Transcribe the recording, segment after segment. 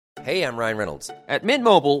Hey, I'm Ryan Reynolds. At Mint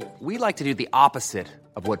Mobile, we like to do the opposite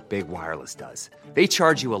of what Big Wireless does. They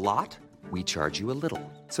charge you a lot, we charge you a little.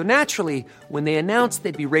 So naturally, when they announced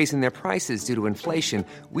they'd be raising their prices due to inflation,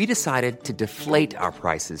 we decided to deflate our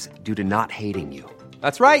prices due to not hating you.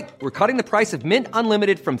 That's right. We're cutting the price of Mint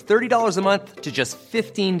Unlimited from $30 a month to just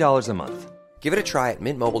 $15 a month. Give it a try at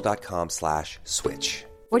mintmobile.com/switch.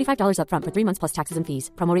 $45 up front for 3 months plus taxes and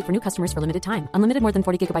fees. Promo rate for new customers for limited time. Unlimited more than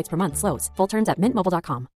 40 gigabytes per month. Slows full terms at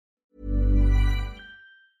mintmobile.com.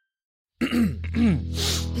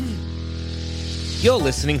 You're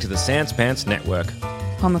listening to the Sans Pants Network.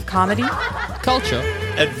 Home of comedy, Culture.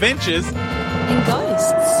 Adventures. and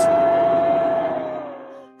ghosts.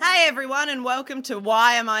 Hey everyone, and welcome to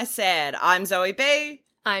Why Am I Sad? I'm Zoe B.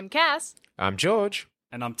 I'm Cass. I'm George.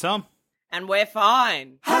 And I'm Tom. And we're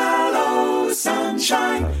fine. Hello,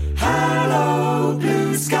 sunshine. Hello,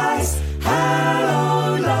 blue skies.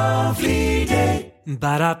 Hello, lovely day.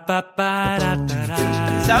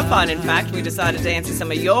 Ba-da-ba-ba-da-da-da. So fine, in fact, we decided to answer some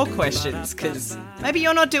of your questions, because maybe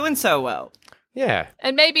you're not doing so well. Yeah.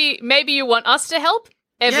 And maybe you want us to help?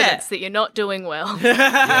 Evidence that you're not doing well.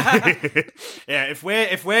 Yeah, if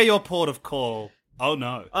we're your port of call, oh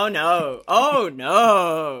no. Oh no. Oh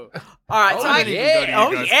no. All right,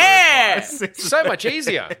 So much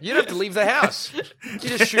easier. You don't have to leave the house. You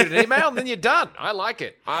just shoot an email and then you're done. I like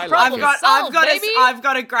it. I've got a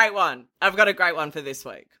great one. I've got a great one for this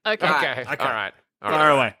week. Okay. Okay. All right.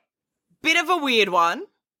 Fire away. Bit of a weird one.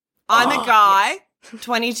 I'm a guy,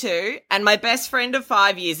 22, and my best friend of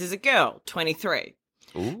 5 years is a girl, 23.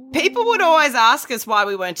 Ooh. People would always ask us why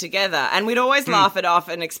we weren't together, and we'd always laugh it off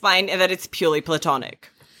and explain that it's purely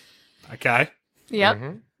platonic. Okay. Yep.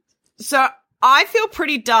 Mm-hmm. So I feel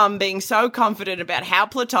pretty dumb being so confident about how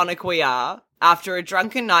platonic we are after a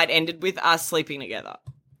drunken night ended with us sleeping together.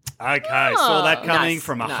 Okay, saw that coming Nice,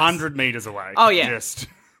 from nice. 100 meters away. Oh, yeah. Just.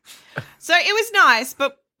 So it was nice,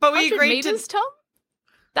 but we 100 agreed meters, to... Tom?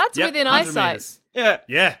 That's Yep, within 100 eyesight. meters. Yeah.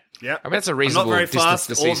 Yeah. I mean, that's a I'm reasonable not very distance fast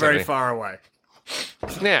to see or very something. far away.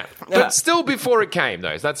 Yeah. But still before it came,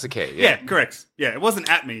 though. That's the key. Yeah, correct. Yeah, it wasn't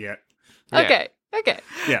at me yet. Okay.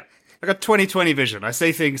 Yeah. I got 20/20 vision. I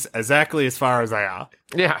see things exactly as far as they are.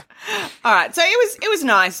 Yeah. All right, so it was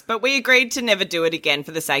nice, but we agreed to never do it again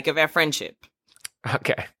for the sake of our friendship.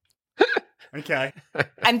 Okay. Okay.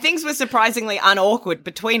 And things were surprisingly unawkward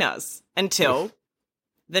between us until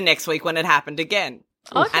the next week when it happened again.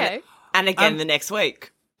 Okay. And again the next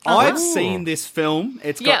week. I've seen this film.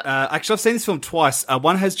 It's got actually I've seen this film twice.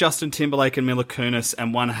 One has Justin Timberlake and Mila Kunis,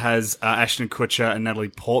 and one has Ashton Kutcher and Natalie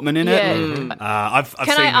Portman in it. Yeah. I've Can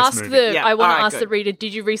seen I this ask movie. Yeah, I want all to right, ask the good. reader,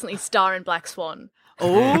 did you recently star in Black Swan?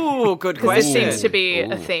 Oh, good This question. seems to be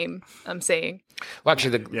a theme I'm seeing. Well,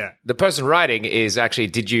 actually, the person writing is actually,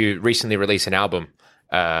 did you recently release an album?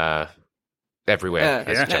 Everywhere.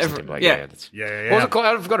 That's Justin Timberlake. Yeah. What was it called?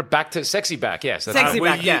 I've got it back to Sexy Back. Yes. That's Sexy Were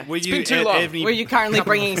Back, you- yeah. Were It's you been too at long. any- Were you currently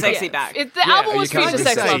bringing sexy back? The album was you can't Future do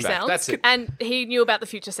Sex Sexy Love Back. Sounds. That's it. And he knew about the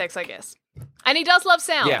Future Sex, I guess. And he does love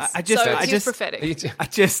sounds. Yeah. I just- so I he just- was prophetic.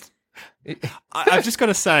 I've just got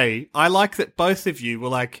to say, I like that both of you were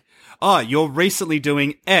like, oh, you're recently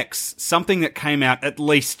doing X, something that came out at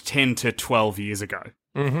least 10 to 12 years ago.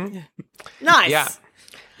 Nice. Yeah.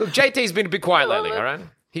 Look, JT's been a bit quiet lately, all right?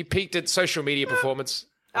 He peaked at social media performance.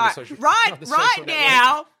 All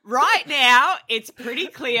right, right now, it's pretty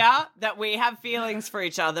clear that we have feelings for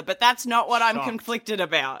each other, but that's not what I'm conflicted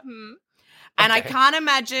about. And I can't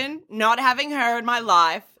imagine not having her in my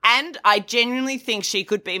life, and I genuinely think she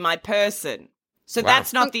could be my person. So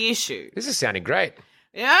that's not the issue. This is sounding great.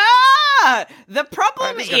 Yeah! The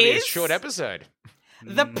problem This is going to be a is... short episode.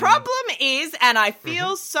 The problem is, and I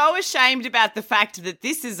feel so ashamed about the fact that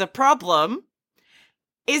this is a problem,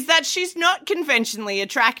 is that she's not conventionally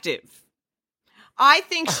attractive. I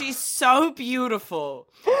think she's so beautiful,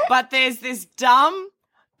 but there's this dumb,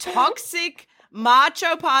 toxic,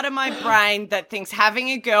 macho part of my brain that thinks having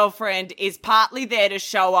a girlfriend is partly there to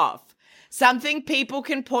show off. Something people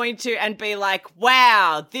can point to and be like,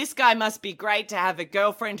 wow, this guy must be great to have a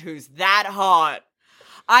girlfriend who's that hot.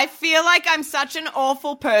 I feel like I'm such an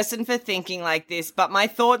awful person for thinking like this, but my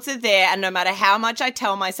thoughts are there, and no matter how much I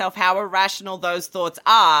tell myself how irrational those thoughts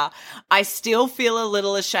are, I still feel a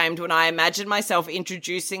little ashamed when I imagine myself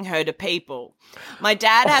introducing her to people. My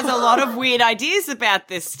dad has a lot of weird ideas about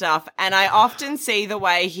this stuff, and I often see the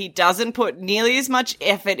way he doesn't put nearly as much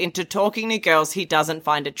effort into talking to girls he doesn't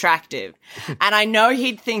find attractive. And I know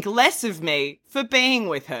he'd think less of me for being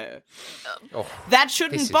with her. That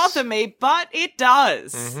shouldn't bother me, but it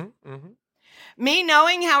does. Me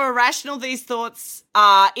knowing how irrational these thoughts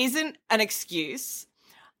are isn't an excuse.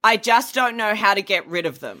 I just don't know how to get rid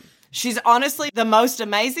of them. She's honestly the most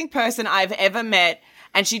amazing person I've ever met,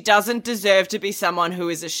 and she doesn't deserve to be someone who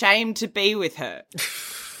is ashamed to be with her.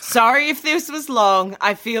 Sorry if this was long.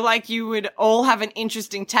 I feel like you would all have an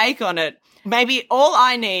interesting take on it. Maybe all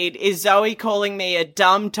I need is Zoe calling me a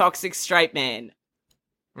dumb, toxic straight man.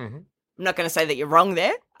 Mm-hmm. I'm not going to say that you're wrong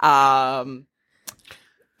there. That's.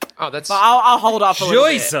 But I'll hold off a little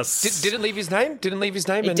bit. Jesus. Didn't leave his name. Didn't leave his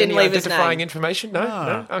name. It didn't leave his identifying name. information.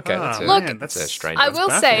 No. Okay. Look, that's a strange. I one. will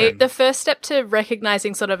That's say baffling. the first step to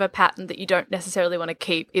recognizing sort of a pattern that you don't necessarily want to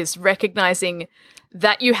keep is recognizing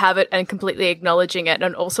that you have it and completely acknowledging it,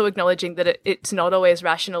 and also acknowledging that it's not always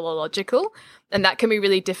rational or logical. And that can be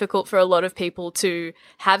really difficult for a lot of people to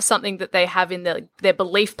have something that they have in their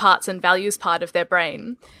belief parts and values part of their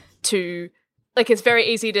brain to, like, it's very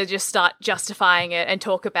easy to just start justifying it and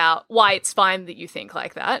talk about why it's fine that you think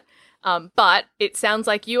like that. But it sounds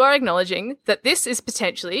like you are acknowledging that this is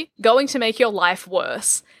potentially going to make your life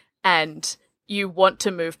worse and you want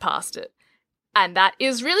to move past it. And that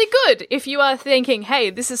is really good if you are thinking, hey,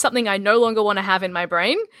 this is something I no longer want to have in my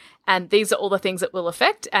brain, and these are all the things that will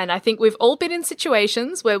affect. And I think we've all been in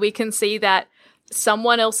situations where we can see that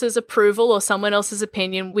someone else's approval or someone else's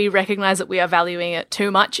opinion, we recognize that we are valuing it too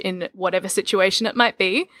much in whatever situation it might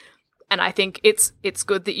be. And I think it's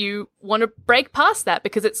good that you want to break past that,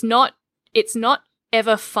 because it's not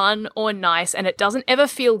ever fun or nice, and it doesn't ever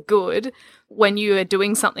feel good when you are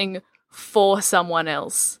doing something for someone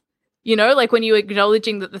else. You know, like when you're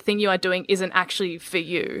acknowledging that the thing you are doing isn't actually for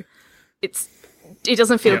you. It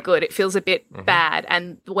doesn't feel good. It feels a bit bad.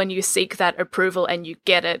 And when you seek that approval and you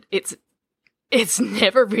get it, it's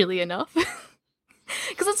never really enough.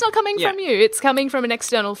 Because it's not coming from you. It's coming from an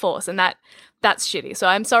external force, and that's shitty. So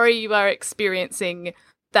I'm sorry you are experiencing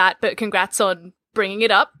that, but congrats on bringing it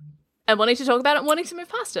up and wanting to talk about it and wanting to move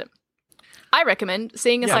past it. I recommend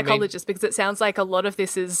seeing a psychologist, because it sounds like a lot of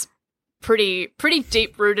this is pretty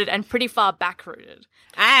deep-rooted and pretty far back-rooted.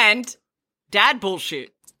 And dad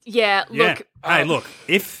bullshit. Yeah, look. Yeah. Hey, look,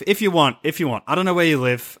 if you want, I don't know where you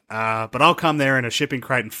live, but I'll come there in a shipping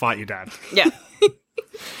crate and fight your dad. Yeah.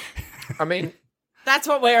 I mean, That's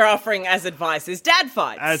what we're offering as advice, is dad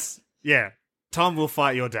fights. Tom will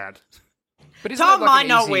fight your dad. but isn't Tom that like might an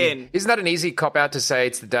not easy- win. Isn't that an easy cop out to say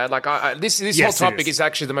it's the dad? Like, this Yes, whole it topic is. is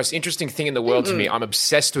actually the most interesting thing in the world to me. I'm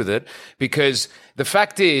obsessed with it, because the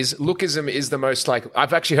fact is, lookism is the most, like,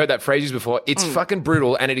 I've actually heard that phrase used before. It's fucking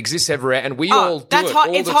brutal, and it exists everywhere, and we all do that's it hot.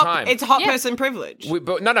 all It's the hot. time. It's hot person privilege.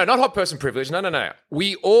 But no, not hot person privilege. No.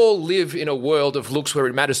 We all live in a world of looks where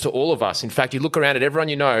it matters to all of us. In fact, you look around at everyone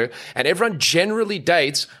you know, and everyone generally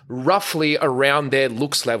dates roughly around their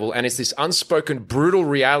looks level. And it's this unspoken, brutal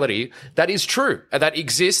reality that is true, that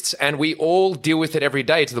exists, and we all deal with it every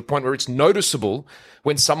day, to the point where it's noticeable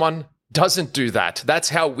when someone doesn't do that. That's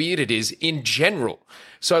how weird it is in general.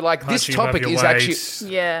 So, like, this Punching above topic your is weight.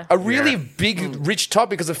 actually Yeah. a really big, rich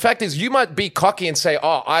topic, because the fact is, you might be cocky and say,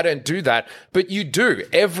 oh, I don't do that, but you do.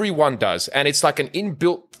 Everyone does. And it's like an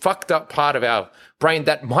inbuilt, fucked up part of our brain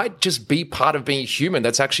that might just be part of being human.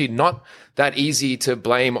 That's actually not that easy to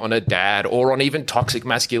blame on a dad or on even toxic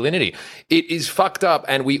masculinity. It is fucked up,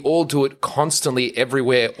 and we all do it constantly,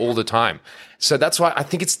 everywhere, all the time. So that's why I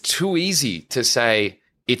think it's too easy to say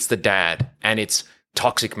it's the dad and it's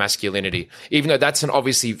toxic masculinity, even though that's an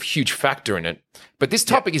obviously huge factor in it. But this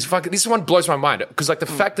topic is fucking, this one blows my mind, because like the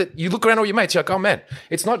fact that you look around all your mates, you're like, oh man,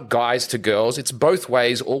 it's not guys to girls, it's both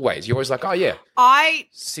ways, always. You're always like, oh yeah,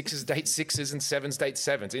 sixes date sixes and sevens date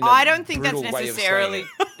sevens. in a I don't think that's brutal way of saying necessarily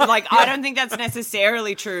it. like I don't think that's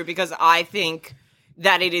necessarily true, because I think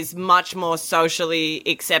that it is much more socially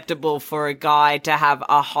acceptable for a guy to have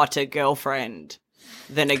a hotter girlfriend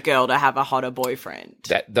than a girl to have a hotter boyfriend.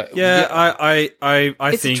 I It's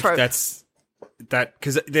a think trope. that's that,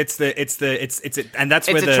 because and that's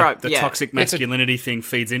It's where a trope, the yeah. toxic masculinity thing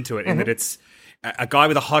feeds into it, in that it's a guy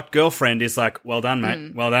with a hot girlfriend is like, well done,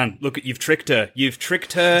 mate, well done. Look, you've tricked her, you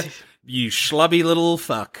schlubby little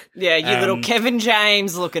fuck. Yeah, you little Kevin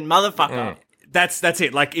James looking motherfucker. That's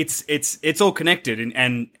it. Like it's all connected,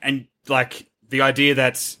 and like the idea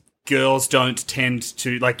that girls don't tend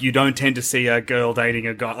to, like, you don't tend to see a girl dating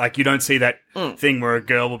a guy. Like, you don't see that thing where a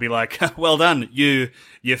girl will be like, well done, you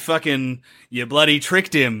bloody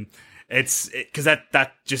tricked him. It's because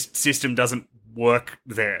that just system doesn't work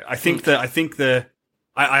there. I think I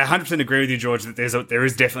 100% agree with you, George, that there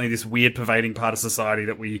is definitely this weird pervading part of society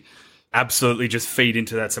that we absolutely just feed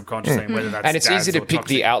into that subconsciously, and whether that's And it's dads easy to or pick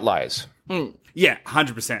toxic. the outliers. Yeah,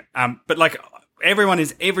 100%. But like everyone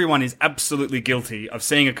is absolutely guilty of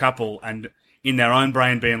seeing a couple and in their own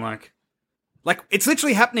brain being like it's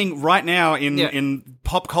literally happening right now in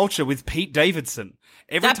pop culture with Pete Davidson.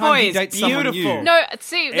 Every That time boy he is dates someone beautiful. new. No,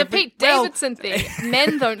 see, the Every- Pete well- Davidson thing,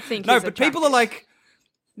 men don't think No, he's but people are attractive. like,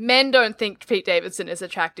 Men don't think Pete Davidson is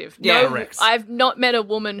attractive. Yeah. No, Correct. I've not met a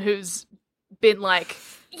woman who's been like,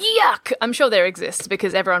 yuck. I'm sure there exists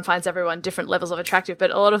because everyone finds everyone different levels of attractive, but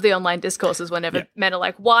a lot of the online discourses whenever Yeah. men are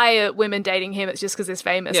like, why are women dating him? It's just because he's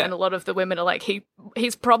famous. Yeah. And a lot of the women are like,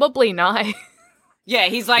 he's probably nice. Yeah,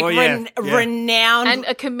 he's like Well, yeah, yeah. renowned And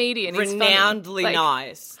a comedian. He's funny. renownedly Like,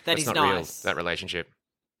 nice. That That's he's not nice. real, that relationship.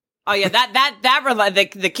 Oh yeah,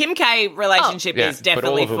 the Kim K relationship Yeah, is but all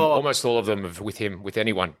definitely of them, for. almost all of them are with him, with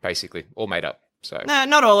anyone, basically, all made up. So No,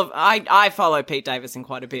 not all of. I follow Pete Davidson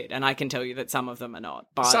quite a bit, and I can tell you that some of them are not.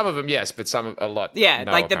 But some of them, yes, but some a lot. yeah,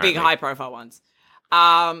 no, like the big apparently. high profile ones.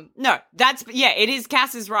 No, that's yeah. It is.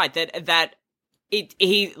 Cass is right that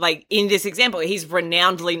he like in this example, he's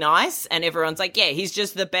renownedly nice, and everyone's like, yeah, he's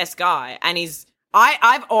just the best guy, and he's.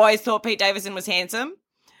 I've always thought Pete Davidson was handsome.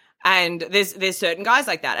 And there's certain guys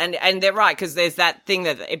like that, and they're right because there's that thing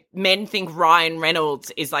that men think Ryan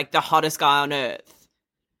Reynolds is like the hottest guy on earth,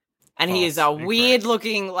 and he is a weird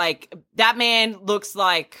looking like that man looks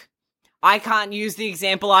like. I can't use the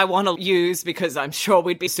example I want to use because I'm sure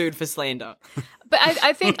we'd be sued for slander. But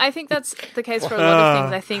I think that's the case for a lot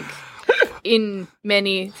of things. I think in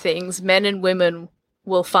many things, men and women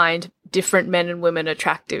will find different men and women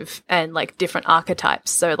attractive and like different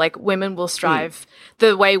archetypes. So like women will strive,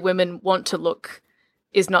 the way women want to look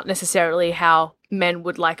is not necessarily how men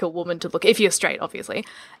would like a woman to look, if you're straight, obviously.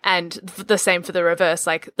 And the same for the reverse.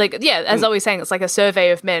 Like yeah, as I was saying, it's like a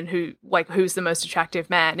survey of men who, like, who's the most attractive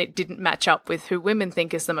man. It didn't match up with who women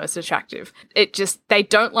think is the most attractive. It just, they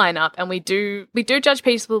don't line up. And we do judge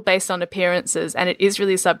people based on appearances, and it is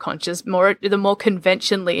really subconscious. The more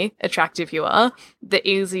conventionally attractive you are, the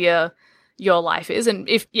easier your life is. And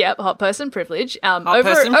if, hot person privilege,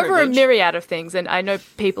 over a myriad of things. And I know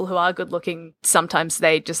people who are good looking, sometimes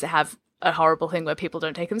they just have a horrible thing where people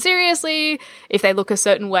don't take them seriously if they look a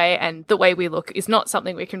certain way, and the way we look is not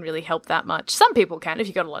something we can really help that much. Some people can if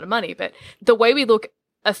you've got a lot of money, but the way we look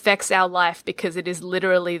affects our life because it is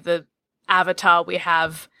literally the avatar we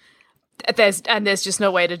have. There's just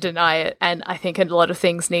no way to deny it, and I think a lot of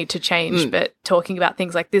things need to change, but talking about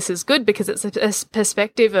things like this is good because it's a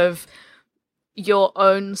perspective of your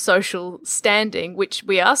own social standing, which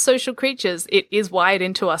we are social creatures. It is wired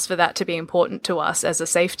into us for that to be important to us as a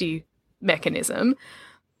safety mechanism,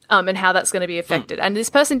 and how that's going to be affected. And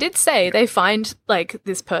this person did say they find like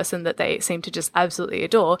this person that they seem to just absolutely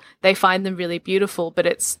adore, they find them really beautiful, but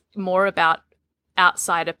it's more about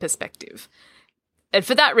outsider perspective. And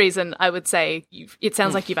for that reason, I would say it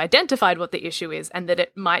sounds like you've identified what the issue is and that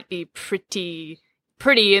it might be pretty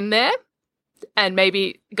in there, and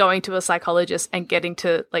maybe going to a psychologist and getting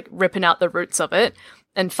to like ripping out the roots of it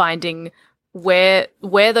and finding where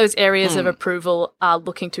those areas of approval are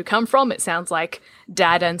looking to come from. It sounds like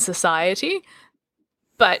dad and society,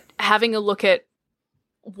 but having a look at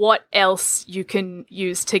what else you can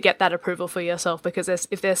use to get that approval for yourself, because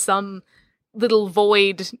if there's some little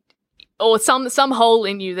void or some hole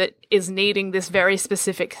in you that is needing this very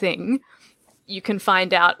specific thing, you can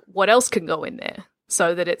find out what else can go in there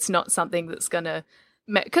so that it's not something that's going to...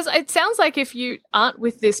 Because it sounds like if you aren't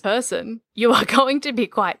with this person, you are going to be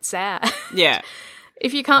quite sad. Yeah.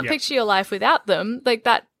 If you can't picture your life without them, like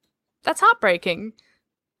that's heartbreaking.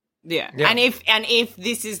 Yeah. And if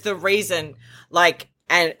this is the reason, like,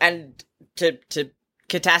 and to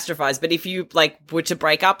catastrophize, but if you like were to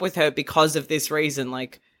break up with her because of this reason,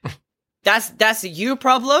 like that's a you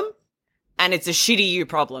problem, and it's a shitty you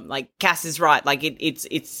problem. Like Cass is right. Like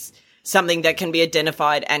it's something that can be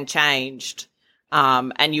identified and changed.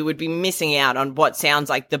 And you would be missing out on what sounds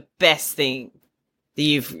like the best thing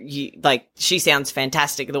that like, she sounds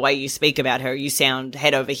fantastic. The way you speak about her, you sound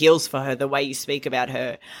head over heels for her, the way you speak about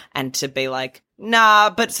her, and to be like, nah,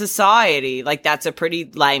 but society, like that's a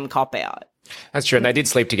pretty lame cop out. That's true. And they did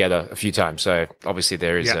sleep together a few times. So obviously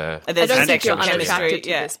there is There's I don't think sexual you're unattracted to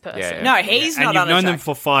chemistry. this person. Yeah. No, he's and not you've known them unattracted.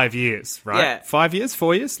 for 5 years, right? Yeah. 5 years,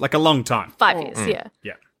 4 years, like a long time. 5 years, yeah.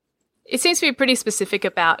 Yeah. It seems to be pretty specific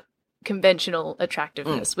about conventional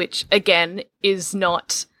attractiveness, which again is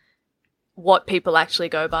not what people actually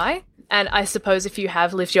go by. And I suppose if you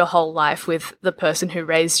have lived your whole life with the person who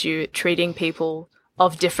raised you treating people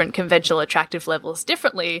of different conventional attractive levels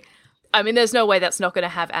differently, I mean, there's no way that's not going to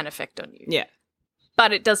have an effect on you. Yeah.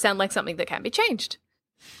 But it does sound like something that can be changed.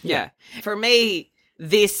 Yeah. For me,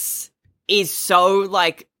 this is so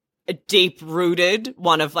like deep rooted,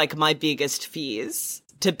 one of like my biggest fears,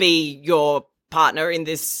 to be your partner in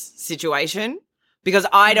this situation, Because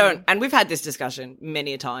I don't, and we've had this discussion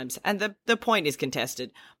many a times, and the point is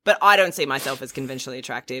contested, but I don't see myself as conventionally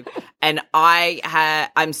attractive. And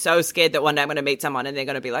I'm so scared that one day I'm going to meet someone and they're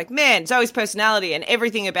going to be like, man, Zoe's personality and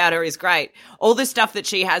everything about her is great. All the stuff that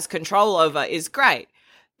she has control over is great.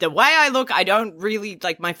 The way I look, I don't really,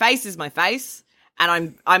 like, my face is my face.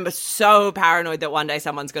 And I'm so paranoid that one day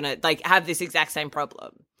someone's going to, like, have this exact same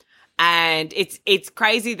problem. And it's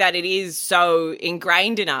crazy that it is so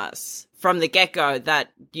ingrained in us from the get-go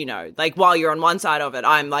that, you know, like, while you're on one side of it,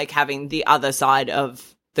 I'm, like, having the other side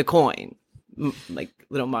of the coin, like,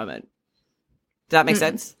 little moment. Does that make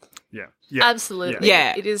sense? Yeah. Absolutely.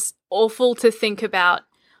 Yeah. It is awful to think about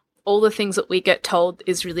all the things that we get told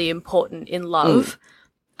is really important in love,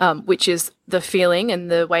 which is the feeling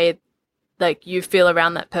and the way, like, you feel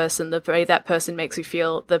around that person, the way that person makes you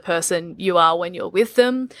feel, the person you are when you're with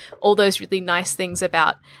them, all those really nice things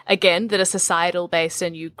about, again, that are societal based,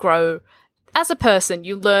 and you grow as a person,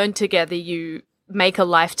 you learn together, you make a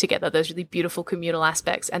life together, those really beautiful communal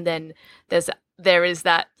aspects. And then there is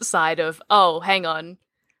that side of, oh, hang on,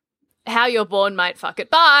 how you're born might fuck it.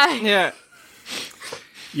 Bye. Yeah.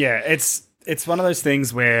 Yeah, it's one of those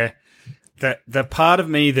things where the part of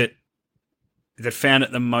me that found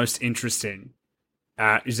it the most interesting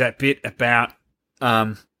is that bit about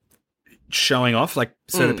showing off, like,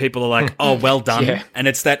 so that people are like, "Oh, well done," and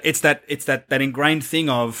it's that ingrained thing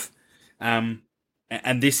of, and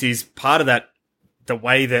this is part of that. The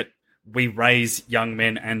way that we raise young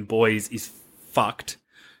men and boys is fucked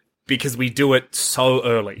because we do it so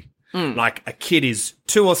early. Like, a kid is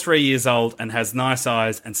 2 or 3 years old and has nice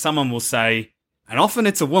eyes, and someone will say, and often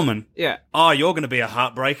it's a woman, "Oh, you're going to be a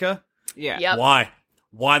heartbreaker." Yeah. Yep.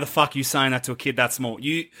 Why the fuck are you saying that to a kid that small?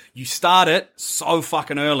 You start it so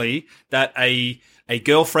fucking early that a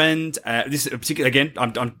girlfriend, this is particular, again,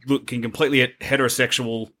 I'm looking completely at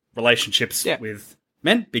heterosexual relationships with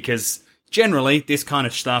men, because generally this kind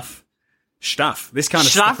of stuff is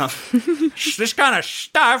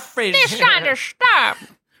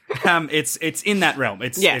it's in that realm.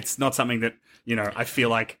 It's not something that, you know, I feel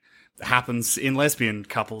like happens in lesbian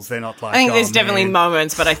couples. They're not like, I think "Oh, there's definitely man."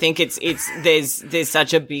 moments, but I think there's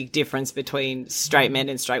such a big difference between straight men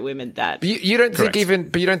and straight women that You don't think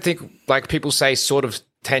you don't think, like, people say sort of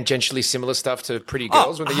tangentially similar stuff to pretty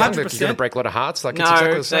girls when they're young, that you're going to break a lot of hearts? Like, it's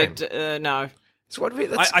exactly the same. No. So what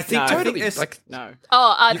I think totally, there's- like, No.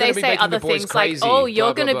 Oh, You're they gonna be say making other the boys things like, crazy, oh, you're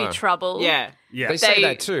blah, blah, going to blah. be trouble. Yeah. they say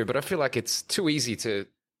that too, but I feel like it's too easy to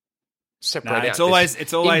separate out. It's always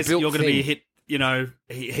inbuilt you're going to be thing. hit. You know,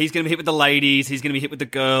 he's going to be hit with the ladies. He's going to be hit with the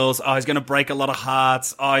girls. Oh, he's going to break a lot of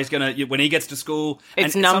hearts. Oh, he's going to, when he gets to school.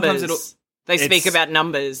 It's and numbers. sometimes They speak about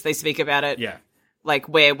numbers. They speak about it. Yeah. Like,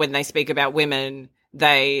 where when they speak about women,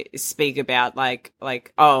 they speak about like,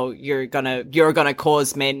 oh, you're gonna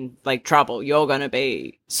cause men, like, trouble. You're gonna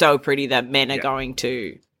be so pretty that men are going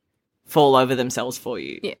to fall over themselves for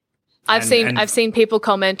you. Yeah. I've seen people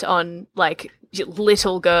comment on, like,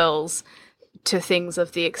 little girls to things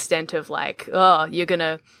of the extent of, like, oh, you're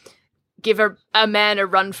gonna give a man a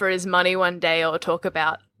run for his money one day, or talk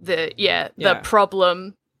about the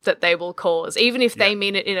problem that they will cause, even if they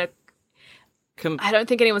mean it in a I don't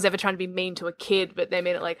think anyone's ever trying to be mean to a kid, but they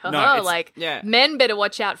mean it like, men better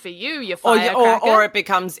watch out for you, you firecracker. Or it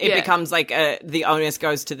becomes like the onus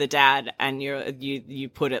goes to the dad, and you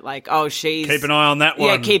put it like, oh, she's keep an eye on that one.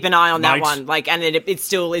 Yeah, keep an eye on that mate. one. Like, and it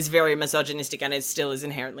still is very misogynistic, and it still is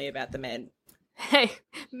inherently about the men. Hey,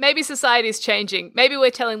 maybe society's changing. Maybe we're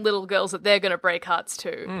telling little girls that they're going to break hearts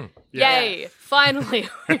too. Yay! Finally,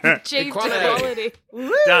 we've achieved equality.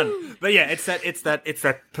 Done. But yeah, it's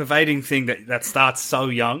that pervading thing that starts so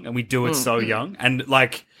young, and we do it so young, and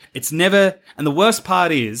like, it's never. And the worst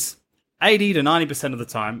part is, 80 to 90% of the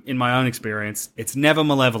time, in my own experience, it's never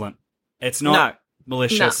malevolent. It's not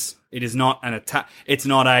malicious. No. It is not an attack. It's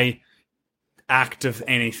not a act of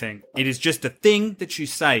anything. It is just a thing that you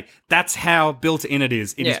say. That's how built in it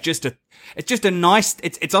is. It's just a nice,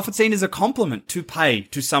 it's often seen as a compliment to pay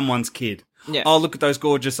to someone's kid. Yeah. Oh, look at those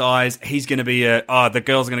gorgeous eyes. He's going to be the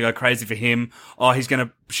girl's going to go crazy for him. Oh, she's going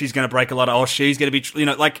to break a lot of, she's going to be,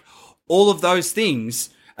 like, all of those things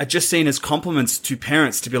are just seen as compliments to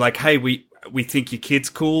parents to be like, hey, we think your kid's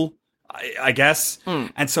cool, I guess.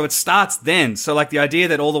 And so it starts then. So, like, the idea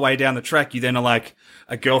that all the way down the track, you then are like,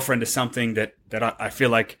 a girlfriend is something that I feel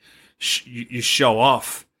like you show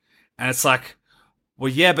off. And it's like,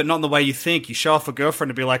 well, yeah, but not in the way you think. You show off a girlfriend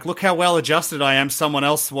to be like, look how well adjusted I am. Someone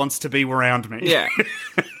else wants to be around me. Yeah.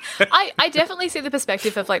 I definitely see the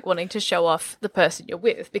perspective of, like, wanting to show off the person you're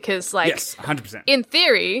with, because, like, yes, 100%. In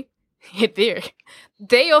theory,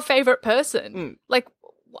 they're your favorite person. Like,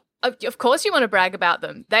 of course you want to brag about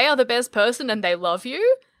them. They are the best person and they love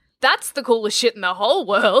you. That's the coolest shit in the whole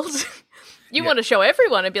world. You want to show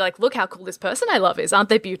everyone and be like, look how cool this person I love is. Aren't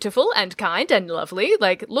they beautiful and kind and lovely?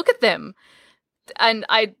 Like, look at them. And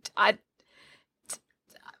I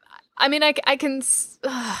mean, I can,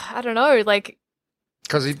 I don't know, like.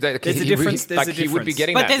 Because there's a difference. He would be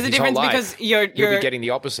getting but that there's a his difference whole life. because you're He'll be getting the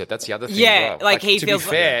opposite. That's the other thing. Yeah, as well. like he to feels be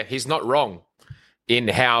fair, he's not wrong in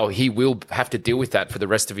how he will have to deal with that for the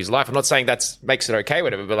rest of his life. I'm not saying that makes it okay,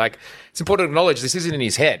 whatever, but like it's important to acknowledge this isn't in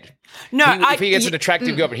his head. No, if he gets an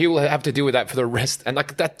attractive girlfriend, he will have to deal with that for the rest. And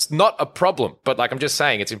like that's not a problem. But like I'm just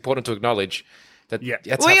saying, it's important to acknowledge that. Yeah.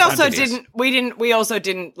 That's we how also fun it is. we also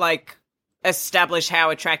didn't like establish how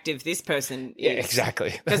attractive this person is. Yeah, exactly.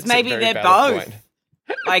 Because That's a maybe very they're valid both point.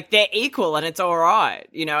 like they're equal and it's all right,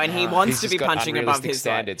 you know. And he wants He's to just be got punching above unrealistic his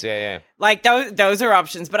standards. Yeah. Like those are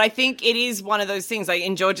options, but I think it is one of those things. Like,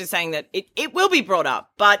 and George is saying that it will be brought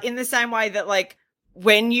up, but in the same way that like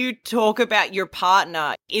when you talk about your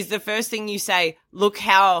partner, is the first thing you say, "Look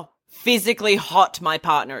how physically hot my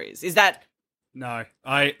partner is." Is that? No,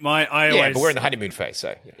 I Yeah, always. but we're in the honeymoon phase,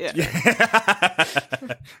 so yeah.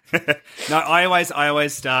 No, I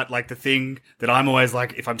always start like the thing that I'm always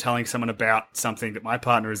like if I'm telling someone about something that my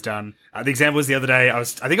partner has done. The example was the other day. I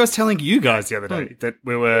think I was telling you guys the other day that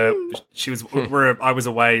I was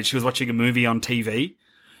away. She was watching a movie on TV,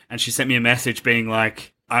 and she sent me a message being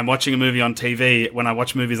like, "I'm watching a movie on TV. When I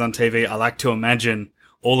watch movies on TV, I like to imagine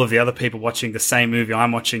all of the other people watching the same movie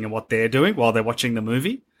I'm watching and what they're doing while they're watching the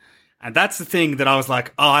movie." And that's the thing that I was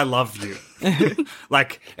like, oh, I love you.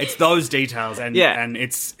 Like, it's those details. And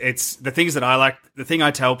it's the things that I like. The thing I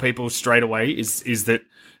tell people straight away is that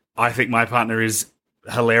I think my partner is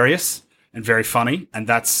hilarious and very funny. And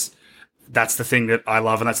that's the thing that I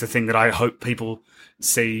love. And that's the thing that I hope people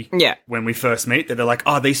see when we first meet. That they're like,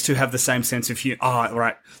 oh, these two have the same sense of humor. Oh,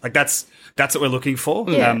 right. Like, that's what we're looking for.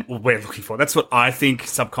 Yeah. We're looking for. That's what I think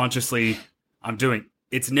subconsciously I'm doing.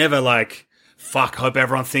 It's never like, fuck, hope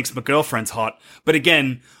everyone thinks my girlfriend's hot. But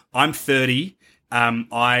again, I'm 30.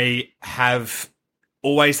 I have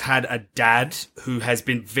always had a dad who has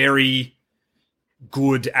been very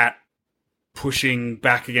good at pushing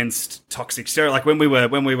back against toxic stereotypes. Like when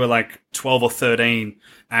we were like 12 or 13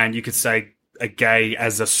 and you could say a gay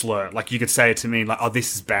as a slur. Like you could say it to me like, oh,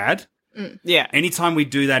 this is bad. Yeah. Anytime we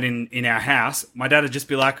do that in our house, my dad would just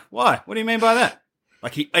be like, why? What do you mean by that?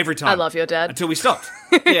 Like every time. I love your dad. Until we stopped.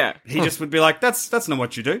 Yeah. He just would be like, that's not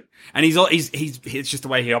what you do. And he's it's just the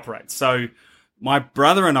way he operates. So my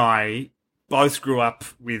brother and I both grew up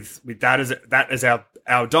with that as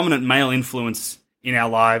our dominant male influence in our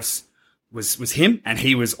lives was him. And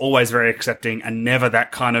he was always very accepting and never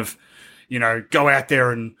that kind of, you know, go out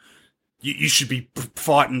there and you should be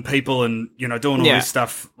fighting people and, you know, doing all this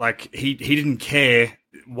stuff. Like he didn't care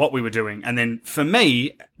what we were doing. And then for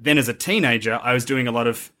me, then as a teenager, I was doing a lot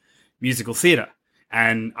of musical theatre.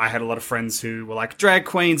 And I had a lot of friends who were like drag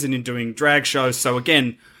queens and in doing drag shows. So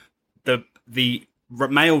again, the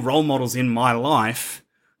male role models in my life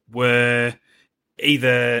were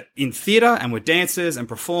either in theatre and were dancers and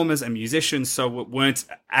performers and musicians. So it weren't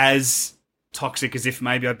as toxic as if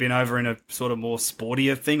maybe I'd been over in a sort of more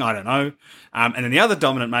sportier thing. I don't know. And then the other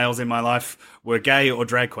dominant males in my life were gay or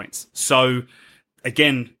drag queens. So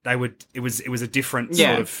again, it was a different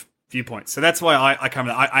sort of viewpoint. So that's why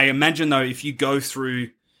I imagine though, if you go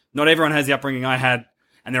through, not everyone has the upbringing I had,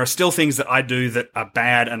 and there are still things that I do that are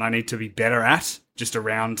bad and I need to be better at just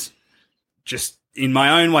in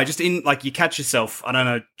my own way, just in like you catch yourself. I don't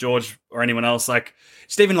know, George or anyone else, like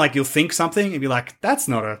just even like you'll think something and be like, that's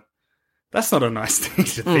not a nice thing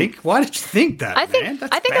to think. Why did you think that? I think man?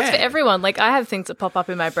 that's for everyone. Like I have things that pop up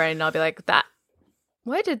in my brain and I'll be like,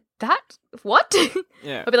 where did that? What?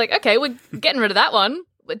 Yeah. I'll be like, okay, we're getting rid of that one.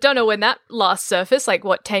 Don't know when that last surfaced, like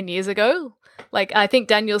what, 10 years ago? Like I think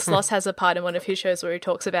Daniel Sloss has a part in one of his shows where he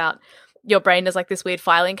talks about your brain is like this weird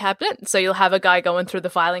filing cabinet. So you'll have a guy going through the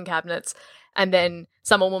filing cabinets and then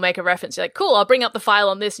someone will make a reference. You're like, cool, I'll bring up the file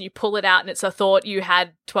on this, and you pull it out and it's a thought you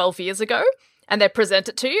had 12 years ago and they present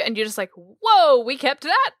it to you and you're just like, whoa, we kept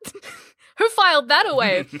that? Who filed that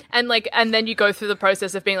away? and then you go through the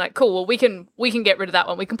process of being like, cool, well, we can get rid of that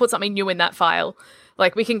one. We can put something new in that file.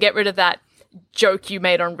 Like we can get rid of that joke you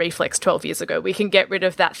made on Reflex 12 years ago. We can get rid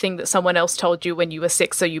of that thing that someone else told you when you were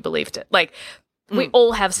 6 so you believed it. Like we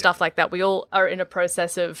all have stuff like that. We all are in a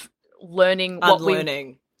process of learning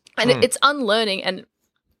it's unlearning, and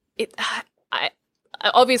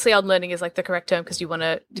obviously unlearning is like the correct term because you want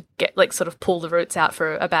to get like sort of pull the roots out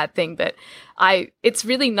for a bad thing, but it's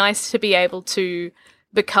really nice to be able to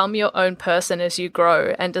become your own person as you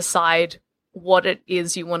grow and decide what it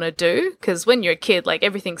is you want to do. Because when you're a kid, like,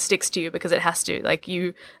 everything sticks to you because it has to. Like,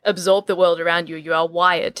 you absorb the world around you. You are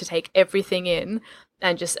wired to take everything in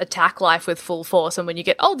and just attack life with full force. And when you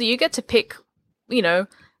get older, you get to pick, you know,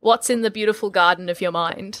 what's in the beautiful garden of your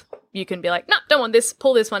mind. You can be like, no, don't want this,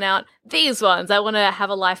 pull this one out. These ones, I want to have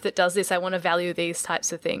a life that does this. I want to value these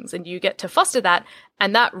types of things. And you get to foster that,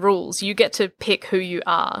 and that rules. You get to pick who you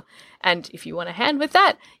are. And if you want a hand with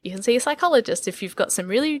that, you can see a psychologist if you've got some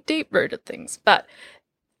really deep-rooted things. But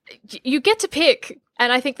you get to pick,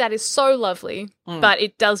 and I think that is so lovely. But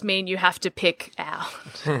it does mean you have to pick out.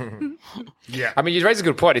 Yeah. I mean, you raise a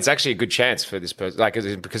good point. It's actually a good chance for this person, like,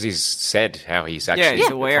 because he's said how he's actually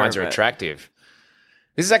aware finds her of it. attractive.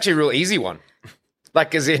 This is actually a real easy one.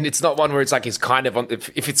 Like, as in, it's not one where it's like he's kind of on.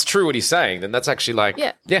 If it's true what he's saying, then that's actually like,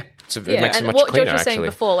 it makes it And much what cleaner. George was saying actually,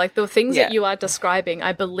 before, like the things that you are describing,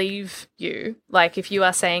 I believe you. Like, if you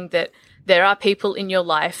are saying that there are people in your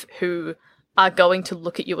life who are going to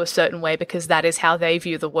look at you a certain way because that is how they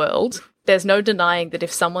view the world, there's no denying that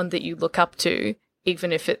if someone that you look up to,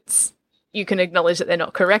 even if it's, you can acknowledge that they're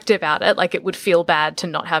not correct about it, like, it would feel bad to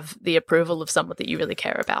not have the approval of someone that you really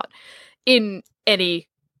care about in any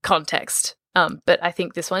context. But I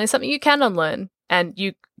think this one is something you can unlearn, and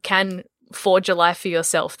you can forge a life for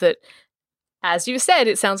yourself that, as you said,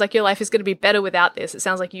 it sounds like your life is going to be better without this. It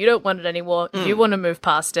sounds like you don't want it anymore. You want to move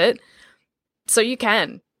past it. So you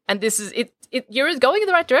can. And this is it. You're going in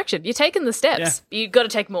the right direction. You're taking the steps. You got to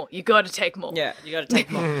take more. You got to take more. Yeah, you got to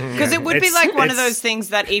take more. Because it would be like one of those things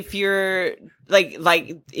that if you're like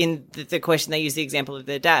in the question, they use the example of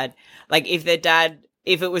their dad. Like, if their dad,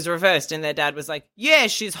 if it was reversed and their dad was like, yeah,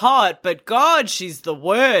 she's hot, but God, she's the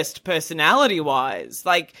worst personality-wise.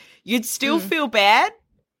 Like, you'd still feel bad.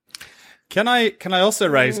 Can I also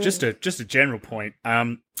raise just a general point?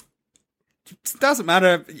 It doesn't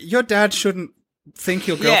matter. Your dad shouldn't think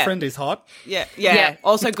your girlfriend is hot. Yeah.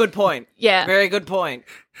 Also, good point. Yeah. Very good point.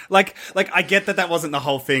 Like I get that wasn't the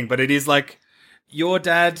whole thing, but it is like your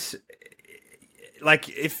dad. Like,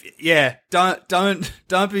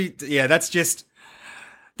 don't be. Yeah, that's just.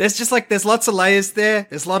 There's lots of layers there.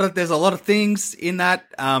 There's a lot of things in that.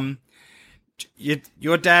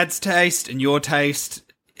 Your dad's taste and your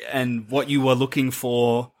taste and what you were looking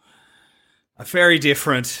for are very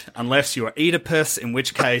different, unless you're Oedipus, in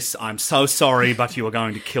which case I'm so sorry, but you are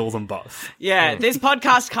going to kill them both. Yeah, this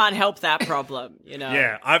podcast can't help that problem, you know.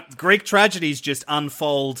 Yeah, Greek tragedies just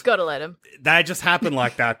unfold. Gotta let him. They just happen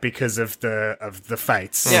like that because of the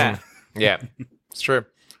fates. Yeah. yeah, it's true.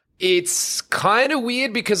 It's kind of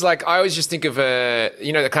weird because, like, I always just think of,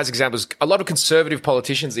 the kinds of examples. A lot of conservative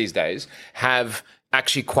politicians these days have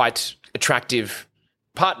actually quite attractive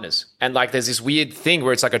partners. And, like, there's this weird thing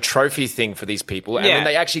where it's like a trophy thing for these people. And then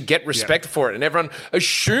they actually get respect for it. And everyone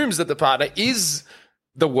assumes that the partner is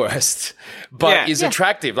the worst, but is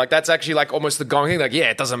attractive. Like, that's actually, like, almost the going thing. Like,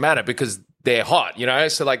 it doesn't matter because they're hot, you know?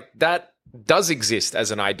 So, like, that does exist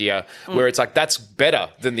as an idea where it's like, that's better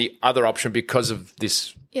than the other option because of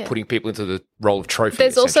this putting people into the role of trophy.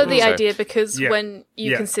 There's also the idea, because when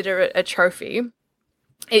you Yeah. consider it a trophy,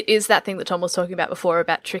 it is that thing that Tom was talking about before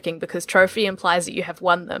about tricking, because trophy implies that you have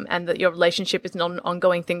won them and that your relationship is not an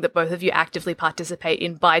ongoing thing that both of you actively participate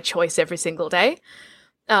in by choice every single day.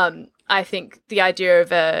 I think the idea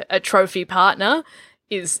of a trophy partner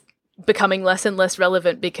is becoming less and less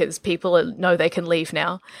relevant because people know they can leave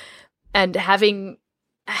now. And having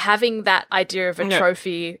that idea of a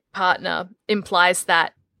trophy partner implies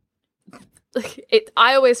that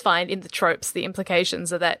I always find in the tropes, the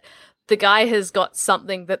implications are that the guy has got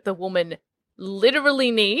something that the woman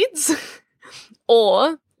literally needs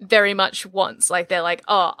or very much wants. Like, they're like,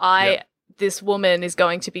 this woman is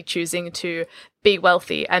going to be choosing to be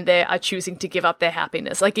wealthy and they are choosing to give up their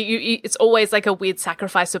happiness. Like, it's always like a weird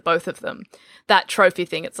sacrifice of both of them. That trophy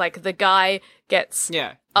thing. It's like the guy gets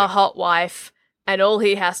a hot wife and all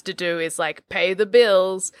he has to do is, like, pay the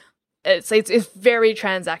bills. It's very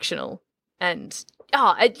transactional. And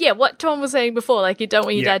what Tom was saying before, like, you don't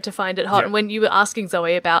want your dad to find it hot. And when you were asking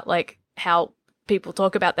Zoe about, like, how people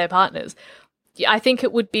talk about their partners, I think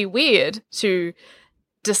it would be weird to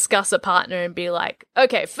discuss a partner and be like,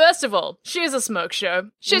 okay, first of all, she's a smoke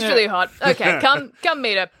show. She's really hot. Okay, come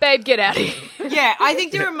meet her. Babe, get out of here. Yeah, I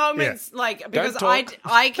think there are moments, like, because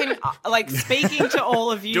I can, like, speaking to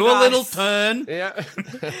all of you Do guys, a little turn. Yeah.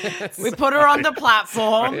 we put her on the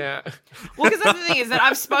platform. Yeah. Well, because that's the thing is that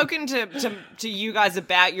I've spoken to you guys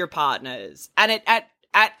about your partners, and at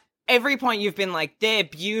every point you've been like, they're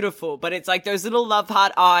beautiful, but it's like those little love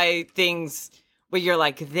heart eye things where you're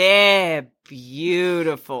like, they're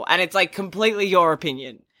beautiful, and it's like completely your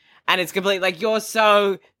opinion, and it's completely like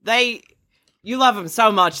You love him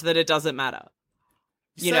so much that it doesn't matter.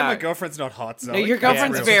 You say my girlfriend's not hot, Zoe. No, your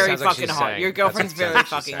girlfriend's Yeah, very sounds like fucking she's hot. saying. Your girlfriend's That's very she's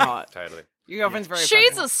fucking saying. hot. Totally. Your girlfriend's very She's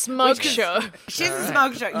fucking a smoke show. She's a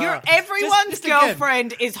smoke show. Everyone's just again.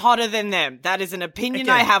 girlfriend is hotter than them. That is an opinion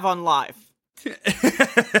Again. I have on life.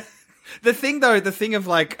 The thing of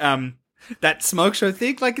like that smoke show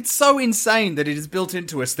thing, like it's so insane that it is built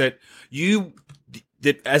into us that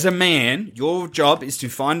that as a man, your job is to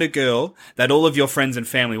find a girl that all of your friends and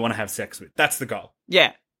family want to have sex with. That's the goal.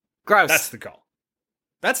 Yeah. Gross. That's the goal.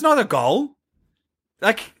 That's not a goal.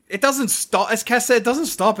 Like, it doesn't stop. As Cass said, it doesn't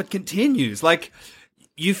stop. It continues. Like,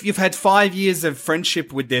 you've had 5 years of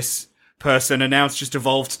friendship with this person, and now it's just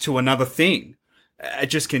evolved to another thing. It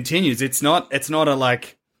just continues. It's not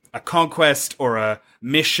a conquest or a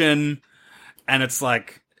mission. And it's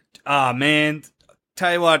like, man,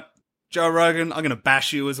 tell you what, Joe Rogan, I'm going to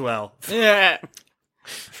bash you as well. Yeah.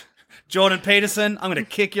 Jordan Peterson, I'm going to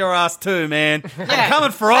kick your ass too, man. Yeah. I'm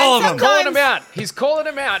coming for all of them. Calling him out. He's calling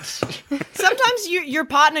him out. Sometimes your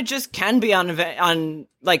partner just can be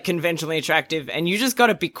like conventionally attractive, and you just got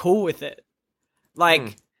to be cool with it.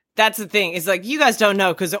 Like that's the thing. It's like you guys don't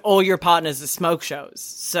know because all your partners are smoke shows,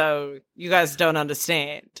 so you guys don't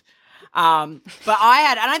understand. But I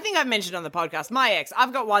had, and I think I've mentioned on the podcast, my ex.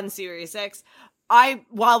 I've got one serious ex.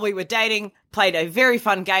 While we were dating, played a very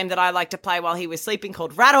fun game that I like to play while he was sleeping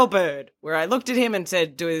called Rat or Bird, where I looked at him and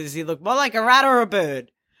said, does he look more like a rat or a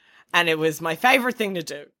bird? And it was my favorite thing to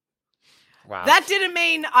do. Wow. That didn't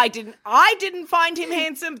mean I didn't find him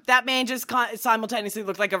handsome. That man just simultaneously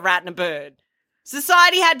looked like a rat and a bird.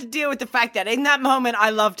 Society had to deal with the fact that in that moment, I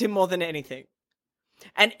loved him more than anything.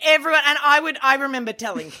 And everyone, and I remember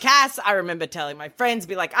telling Cass, I remember telling my friends,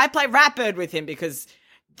 be like, I play Rat Bird with him because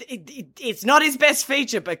it's not his best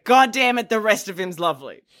feature, but god damn it, the rest of him's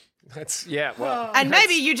lovely. And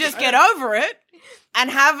maybe you just get over it and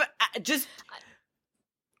have just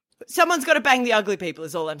someone's got to bang the ugly people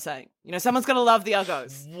is all I'm saying. You know, someone's got to love the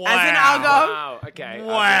uggos. Wow. As an uggo. Wow. Okay.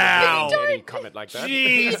 Wow. Any comment like that?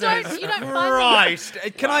 Jesus You don't find Christ.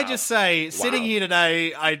 Can I just say, Wow. sitting here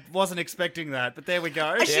today, I wasn't expecting that, but there we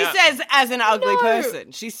go. She says as an ugly No.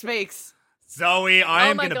 person. She speaks, Zoe, I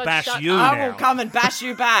am my going to God, bash shut you I now. will come and bash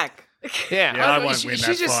you back. Yeah, I won't win that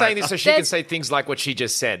She's just fight. saying this so she can say things like what she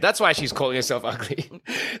just said. That's why she's calling herself ugly.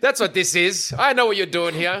 That's what this is. I know what you're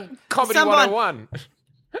doing here. Comedy Someone- 101.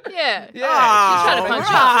 Yeah. Yeah. Oh, trying to punch up.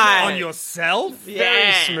 right. On yourself?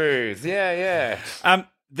 Very smooth. Yeah.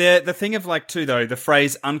 The thing of like too though, the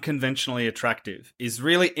phrase unconventionally attractive is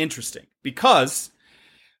really interesting because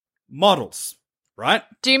models, right?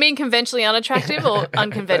 Do you mean conventionally unattractive or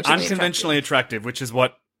unconventionally Unconventionally attractive, which is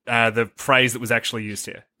what the phrase that was actually used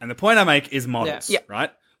here. And the point I make is models, Yeah.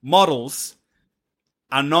 right? Models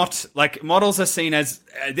are not, like, models are seen as,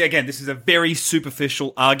 again, this is a very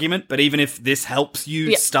superficial argument, but even if this helps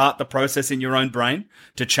you start the process in your own brain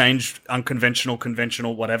to change unconventional,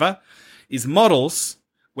 conventional, whatever, is models,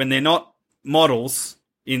 when they're not models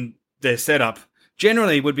in their setup,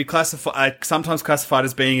 generally would be sometimes classified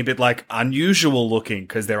as being a bit like unusual looking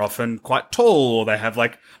because they're often quite tall or they have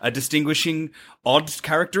like a distinguishing odd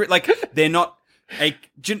character. Like they're not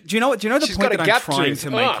do you know the She's point got that a I'm gap trying tooth.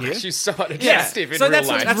 to make Oh, here? she's so unattractive in So real that's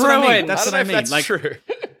life. what I mean. Ruined. That's what I don't know mean. if Like, that's true.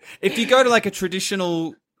 if you go to like a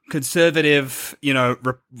traditional conservative, you know,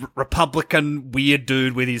 Republican weird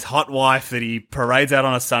dude with his hot wife that he parades out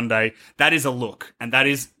on a Sunday, that is a look, and that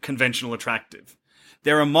is conventional attractive.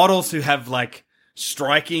 There are models who have like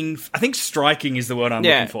striking. I think striking is the word I'm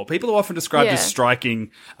looking for. People who often described as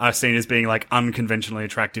striking are seen as being like unconventionally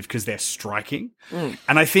attractive because they're striking. And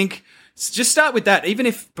I think just start with that. Even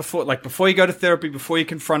if before you go to therapy, before you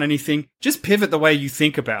confront anything, just pivot the way you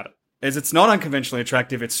think about it. As it's not unconventionally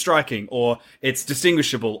attractive, it's striking, or it's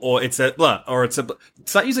distinguishable, or it's a blah, or it's a blah.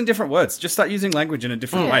 Start using different words. Just start using language in a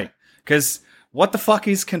different way. Because what the fuck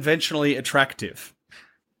is conventionally attractive?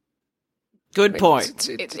 Good point.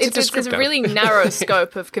 It's a really narrow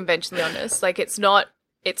scope of conventionally honest. Like it's not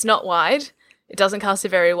wide. It doesn't cast a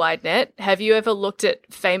very wide net. Have you ever looked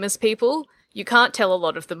at famous people? You can't tell a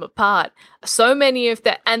lot of them apart. So many of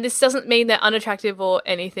that, and this doesn't mean they're unattractive or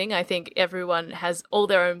anything. I think everyone has all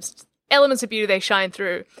their own elements of beauty they shine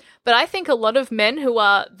through. But I think a lot of men who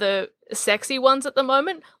are the sexy ones at the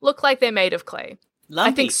moment look like they're made of clay. Lumpy.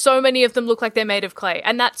 I think so many of them look like they're made of clay,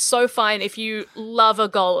 and that's so fine if you love a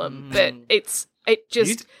golem, but it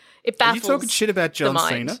baffles. Are you talking shit about John the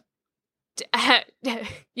mind. Cena?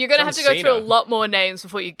 You're going to John have to go through a Cena. lot more names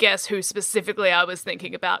before you guess who specifically I was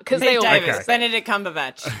thinking about, because they Pete all Davis, Okay. Benedict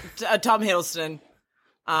Cumberbatch, Tom Hiddleston.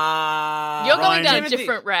 You're going Ryan down Timothy- a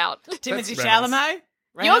different route. Timothy Reynolds. Chalamet.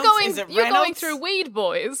 You're Reynolds? Is it going Reynolds? through Weed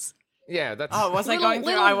Boys. Yeah, that's. Oh, was I Little- going through?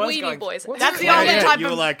 little I was weenie going. boys. That's the Yeah, only yeah, type you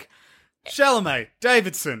of. were like Chalamet,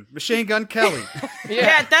 Davidson, Machine Gun Kelly.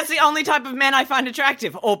 Yeah, that's the only type of man I find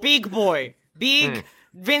attractive. Or big boy. Big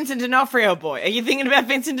Vincent D'Onofrio boy. Are you thinking about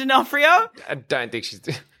Vincent D'Onofrio? I don't think she's.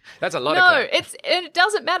 That's a lot No, of crap. it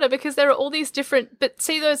doesn't matter because there are all these different. But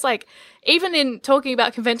see, those like even in talking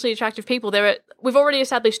about conventionally attractive people, we've already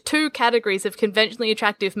established 2 categories of conventionally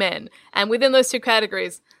attractive men, and within those 2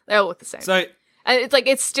 categories, they all look the same. So And it's like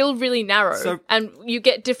it's still really narrow, and you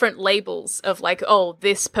get different labels of like, oh,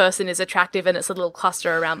 this person is attractive, and it's a little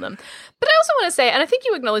cluster around them. But I also want to say, and I think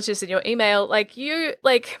you acknowledged this in your email, like you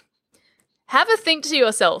like have a think to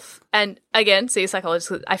yourself, and again, see a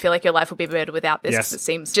psychologist. I feel like your life would be better without this. Yes.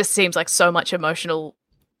 'Cause it seems like so much emotional,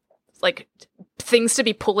 like things to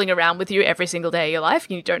be pulling around with you every single day of your life.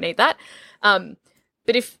 You don't need that.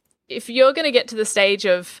 But if you're going to get to the stage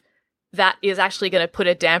of that is actually going to put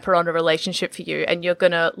a damper on a relationship for you, and you're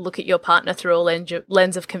going to look at your partner through a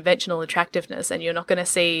lens of conventional attractiveness, and you're not going to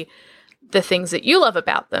see the things that you love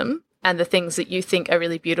about them and the things that you think are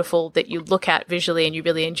really beautiful that you look at visually and you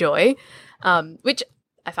really enjoy, which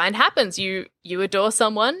I find happens. You adore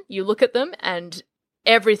someone, you look at them, and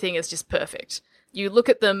everything is just perfect. You look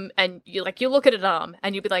at them and you look at an arm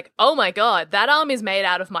and you'll be like, oh my God, that arm is made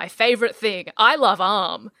out of my favorite thing. I love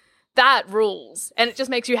arm. That rules. And it just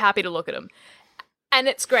makes you happy to look at them. And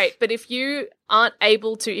it's great. But if you aren't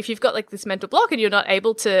able to, if you've got like this mental block and you're not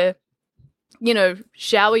able to,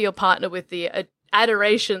 shower your partner with the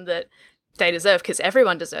adoration that they deserve, because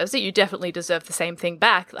everyone deserves it, you definitely deserve the same thing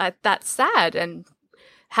back. That's sad. And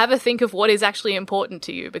have a think of what is actually important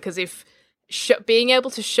to you. Because if being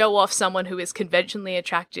able to show off someone who is conventionally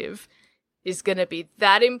attractive is going to be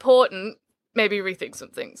that important, maybe rethink some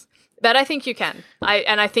things. But I think you can.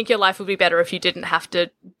 I think your life would be better if you didn't have to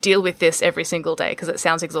deal with this every single day, because it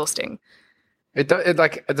sounds exhausting.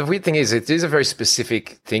 Like the weird thing is, it is a very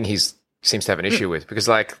specific thing he seems to have an issue with, because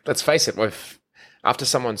like, let's face it, after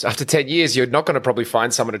 10 years, you're not going to probably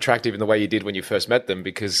find someone attractive in the way you did when you first met them,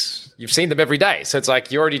 because you've seen them every day. So it's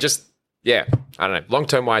like, you're already just, I don't know.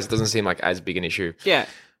 Long-term wise, it doesn't seem like as big an issue. Yeah.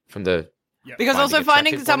 From the Because also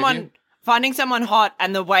finding finding someone hot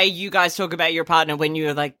and the way you guys talk about your partner when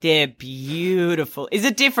you're like, they're beautiful, is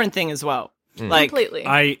a different thing as well. Like, Completely.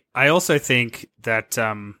 I also think that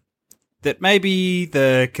that maybe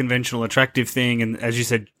the conventional attractive thing, and as you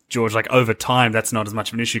said, George, like over time, that's not as much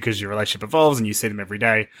of an issue because your relationship evolves and you see them every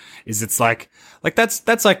day. It's like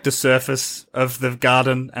that's like the surface of the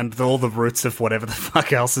garden and all the roots of whatever the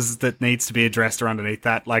fuck else is that needs to be addressed or underneath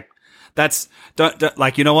that. Like don't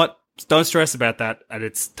like, you know what? Don't stress about that. And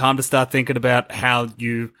it's time to start thinking about how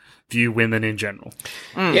you view women in general.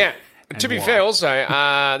 Yeah. To be why. fair,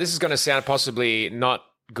 also, this is going to sound possibly not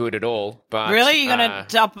good at all, but really? You're going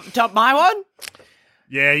to top my one?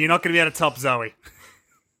 Yeah, you're not going to be able to top Zoe.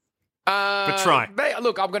 But try.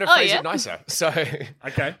 Look, I'm going to phrase yeah. it nicer. So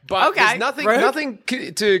Okay. But Okay, there's rude. nothing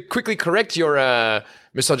to quickly correct your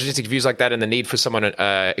misogynistic views like that, and the need for someone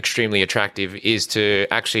extremely attractive is to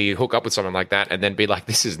actually hook up with someone like that and then be like,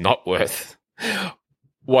 this is not worth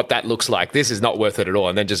what that looks like. This is not worth it at all,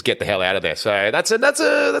 and then just get the hell out of there. So that's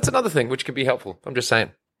another thing which can be helpful. I'm just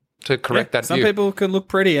saying to correct that Some view. people can look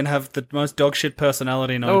pretty and have the most dog shit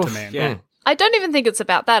personality known to Oof, man. yeah. I don't even think it's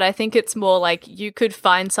about that. I think it's more like you could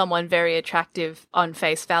find someone very attractive on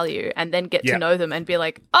face value and then get Yeah. to know them and be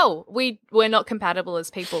like, oh, we're not compatible as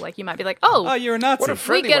people. Like you might be like, oh, Oh, you're a Nazi. What a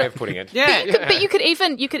friendly get way it. of putting it. Yeah. but you could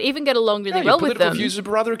even get along really Your well with political them. views are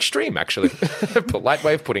rather extreme, actually. Polite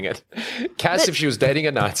way of putting it. Cass, if she was dating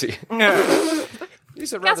a Nazi.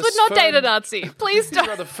 These are Cass rather would not firm- date a Nazi. Please These are don't.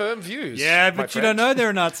 rather firm views. Yeah, my but you don't friend. know they're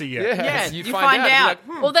a Nazi yet. Yeah, you you find find out. out.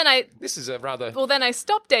 You're like, Well, this is a rather. then I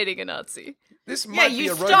stopped dating a Nazi. This Yeah, might be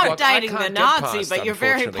you a roadblock stopped I dating the can't get Nazi, past, but you're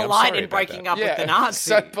very unfortunately. I'm polite sorry in about breaking that. up with Yeah, the Nazi.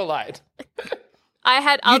 So polite.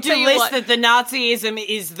 I'll You do tell you list what. that the Nazism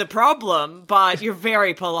is the problem, but you're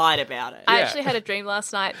very polite about it. I Yeah. actually had a dream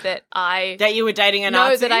last night that That you were dating a No,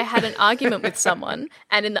 Nazi? that I had an argument with someone,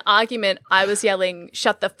 and in the argument, I was yelling,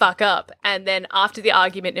 shut the fuck up. And then after the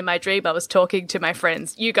argument in my dream, I was talking to my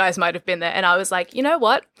friends. You guys might have been there. And I was like, you know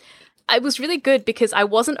what? It was really good because I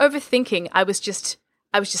wasn't overthinking. I was just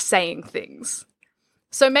saying things.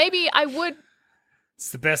 So maybe I would. It's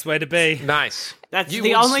the best way to be. Nice. That's You the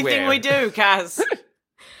would only swear. thing we do, Kaz.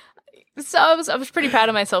 So I was pretty proud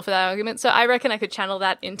of myself for that argument. So I reckon I could channel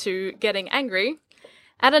that into getting angry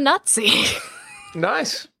at a Nazi.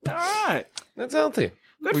 Nice. All right. That's healthy.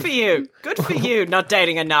 Good for you. Good for you, not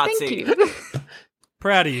dating a Nazi. Thank you.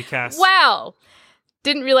 Proud of you, Cass. Wow.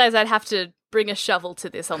 Didn't realize I'd have to bring a shovel to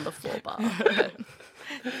this on the floor bar.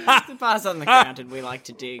 But The bars on the ground and we like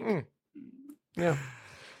to dig. Yeah.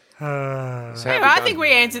 So have Anyway, we I done? think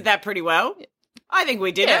we answered that pretty well. I think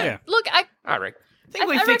we did it. Yeah. Look, I reckon. I think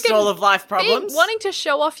we I fixed reckon all of life problems. wanting to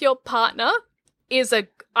show off your partner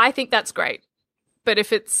I think that's great. But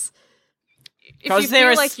if you Because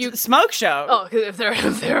they're feel a like you smoke show. Oh, if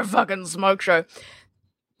they're a fucking smoke show.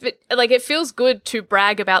 But, like, it feels good to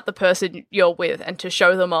brag about the person you're with and to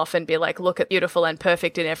show them off and be like, look at beautiful and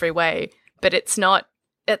perfect in every way. But it's not.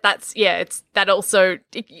 It's that also.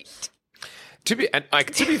 To be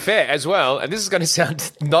fair as well, and this is going to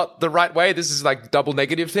sound not the right way. This is like double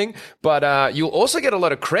negative thing, but you'll also get a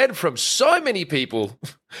lot of cred from so many people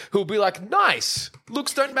who'll be like, "Nice,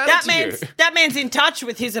 looks don't matter to you." That man's in touch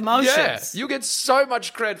with his emotions. Yeah, you get so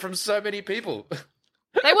much cred from so many people.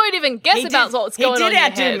 They won't even guess about what's going on. He in did your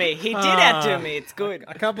outdo head. me. He did outdo me. It's good.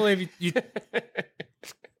 I can't believe you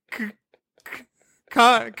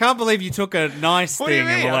can't believe you took a nice What do you thing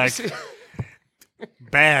and mean? were I'm like just-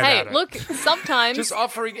 bad Hey, at it. look, sometimes just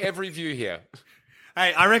offering every view here.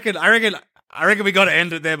 Hey, I reckon we got to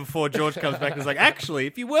end it there before George comes back and is like, actually,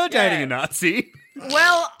 if you were dating a Nazi.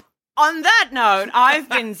 Well, on that note, I've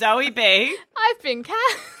been Zoe B. I've been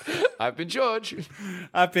Kat. I've been George.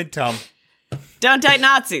 I've been Tom. Don't date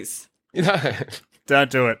Nazis.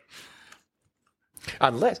 Don't do it.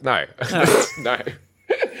 Unless no. No.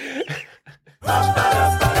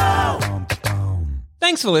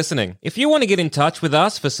 Thanks for listening. If you want to get in touch with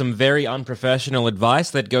us for some very unprofessional advice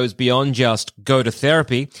that goes beyond just go to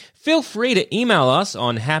therapy, feel free to email us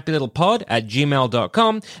on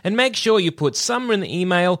happylittlepod@gmail.com and make sure you put somewhere in the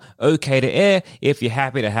email okay to air if you're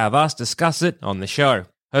happy to have us discuss it on the show.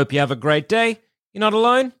 Hope you have a great day. You're not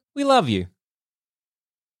alone. We love you.